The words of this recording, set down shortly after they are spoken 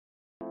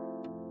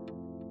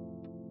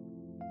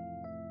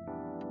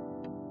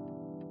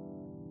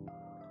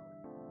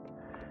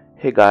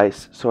Hey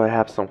guys, so I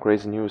have some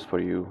crazy news for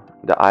you.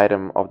 The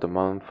item of the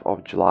month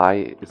of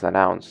July is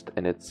announced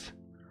and it's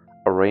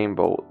a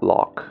rainbow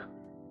lock.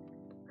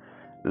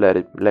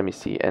 Let me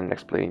see and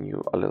explain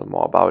you a little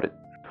more about it.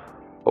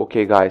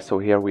 Okay guys, so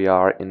here we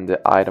are in the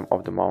item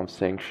of the month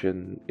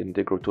section in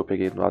the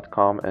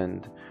Growtopia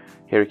and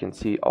here you can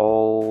see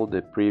all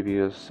the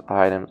previous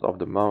items of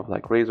the month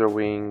like Razor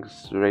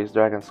Wings, Raised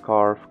Dragon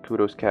Scarf,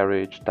 Kudos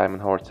Carriage,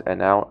 Diamond Horse and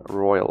now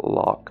Royal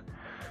Lock.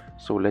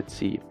 So let's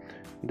see.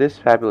 This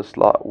fabulous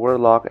world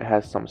lock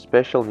has some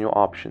special new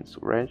options.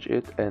 Wrench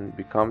it and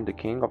become the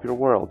king of your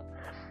world.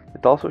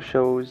 It also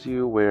shows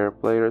you where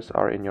players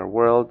are in your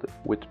world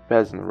with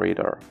peasant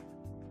radar.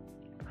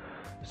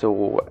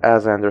 So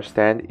as I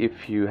understand,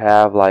 if you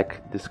have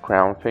like this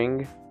crown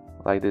thing,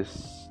 like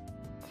this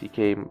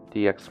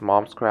DX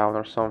mom's crown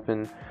or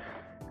something,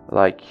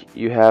 like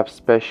you have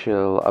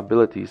special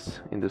abilities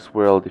in this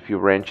world if you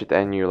wrench it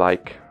and you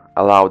like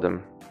allow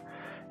them.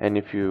 And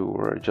if you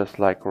were just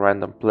like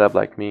random pleb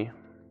like me,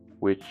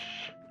 which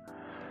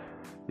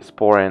is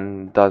poor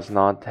and does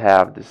not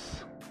have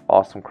this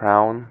awesome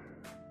crown,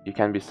 you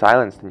can be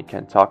silenced and you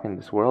can talk in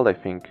this world, I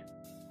think.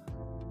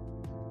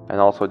 And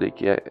also they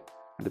get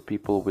the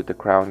people with the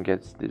crown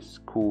gets this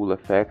cool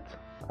effect,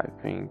 I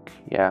think.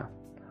 Yeah,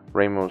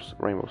 rainbows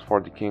for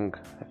the king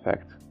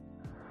effect.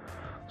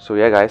 So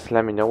yeah guys,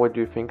 let me know what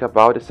you think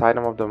about this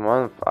item of the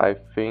month. I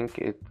think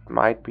it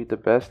might be the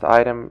best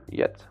item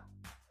yet.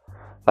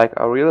 Like,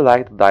 I really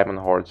like the Diamond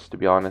Hordes, to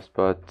be honest,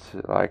 but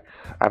like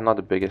I'm not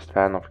the biggest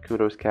fan of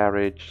Kudos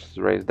Carriage,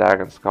 Raised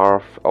Dragon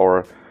Scarf,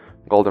 or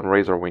Golden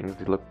Razor Wings.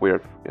 They look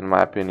weird, in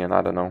my opinion,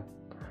 I don't know.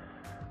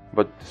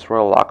 But this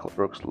Royal Lock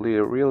looks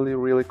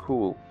really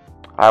cool.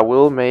 I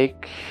will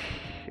make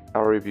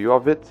a review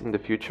of it in the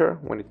future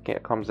when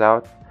it comes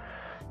out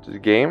to the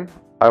game.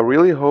 I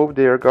really hope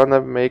they are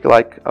gonna make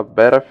like a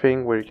beta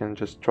thing where you can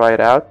just try it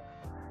out,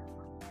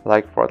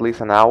 like for at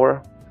least an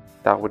hour.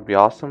 That would be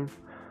awesome.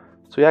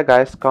 So yeah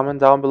guys, comment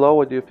down below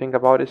what do you think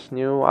about this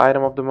new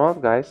item of the month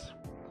guys.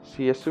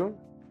 See you soon.